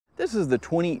This is the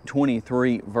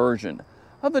 2023 version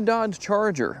of the Dodge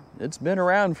Charger. It's been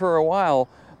around for a while,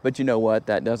 but you know what?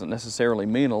 That doesn't necessarily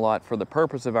mean a lot for the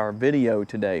purpose of our video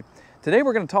today. Today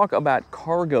we're going to talk about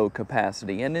cargo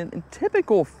capacity, and in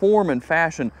typical form and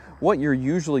fashion, what you're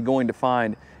usually going to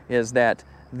find is that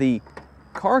the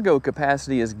cargo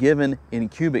capacity is given in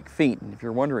cubic feet. And if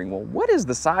you're wondering, well, what is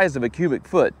the size of a cubic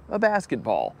foot? A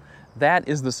basketball. That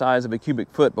is the size of a cubic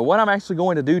foot. But what I'm actually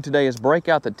going to do today is break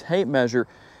out the tape measure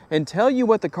and tell you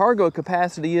what the cargo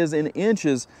capacity is in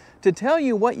inches to tell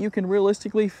you what you can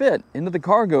realistically fit into the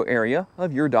cargo area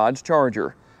of your Dodge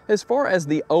Charger. As far as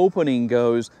the opening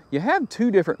goes, you have two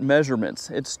different measurements.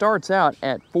 It starts out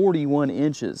at 41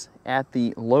 inches at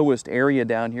the lowest area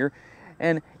down here,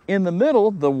 and in the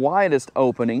middle, the widest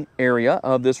opening area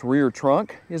of this rear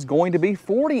trunk is going to be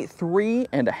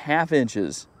 43.5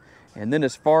 inches. And then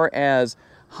as far as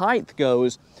height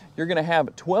goes, you're going to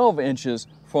have 12 inches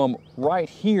from right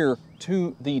here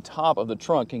to the top of the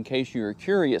trunk, in case you're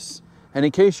curious. And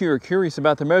in case you're curious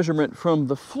about the measurement from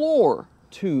the floor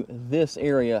to this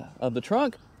area of the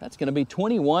trunk, that's going to be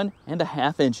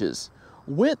 21.5 inches.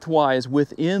 Width-wise,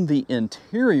 within the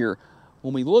interior,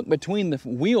 when we look between the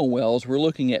wheel wells, we're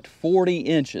looking at 40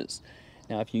 inches.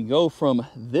 Now, if you go from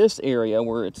this area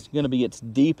where it's going to be its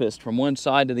deepest from one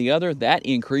side to the other, that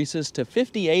increases to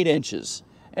 58 inches.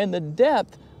 And the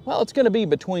depth, well, it's going to be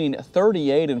between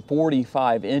 38 and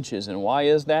 45 inches. And why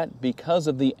is that? Because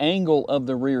of the angle of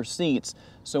the rear seats.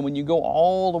 So when you go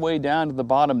all the way down to the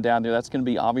bottom down there, that's going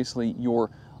to be obviously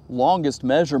your longest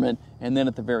measurement. And then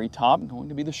at the very top, going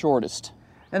to be the shortest.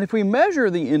 And if we measure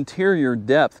the interior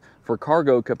depth for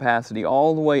cargo capacity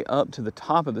all the way up to the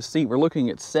top of the seat, we're looking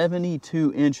at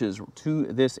 72 inches to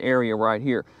this area right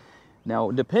here.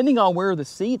 Now, depending on where the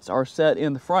seats are set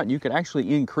in the front, you could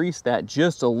actually increase that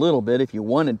just a little bit if you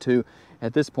wanted to.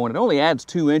 At this point, it only adds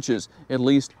 2 inches, at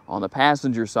least on the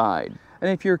passenger side.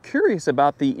 And if you're curious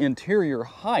about the interior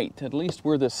height, at least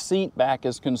where the seat back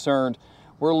is concerned,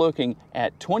 we're looking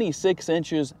at 26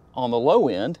 inches on the low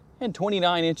end and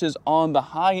 29 inches on the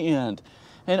high end.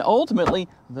 And ultimately,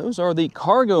 those are the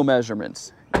cargo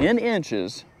measurements in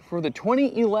inches for the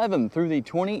 2011 through the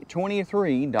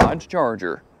 2023 Dodge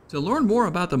Charger. To learn more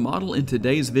about the model in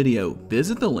today's video,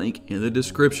 visit the link in the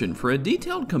description for a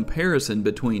detailed comparison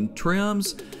between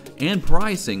trims and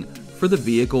pricing for the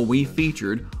vehicle we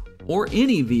featured or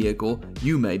any vehicle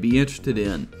you may be interested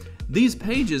in. These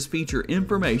pages feature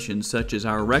information such as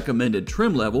our recommended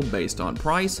trim level based on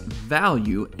price,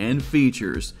 value, and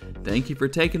features. Thank you for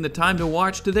taking the time to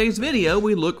watch today's video.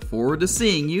 We look forward to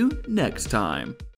seeing you next time.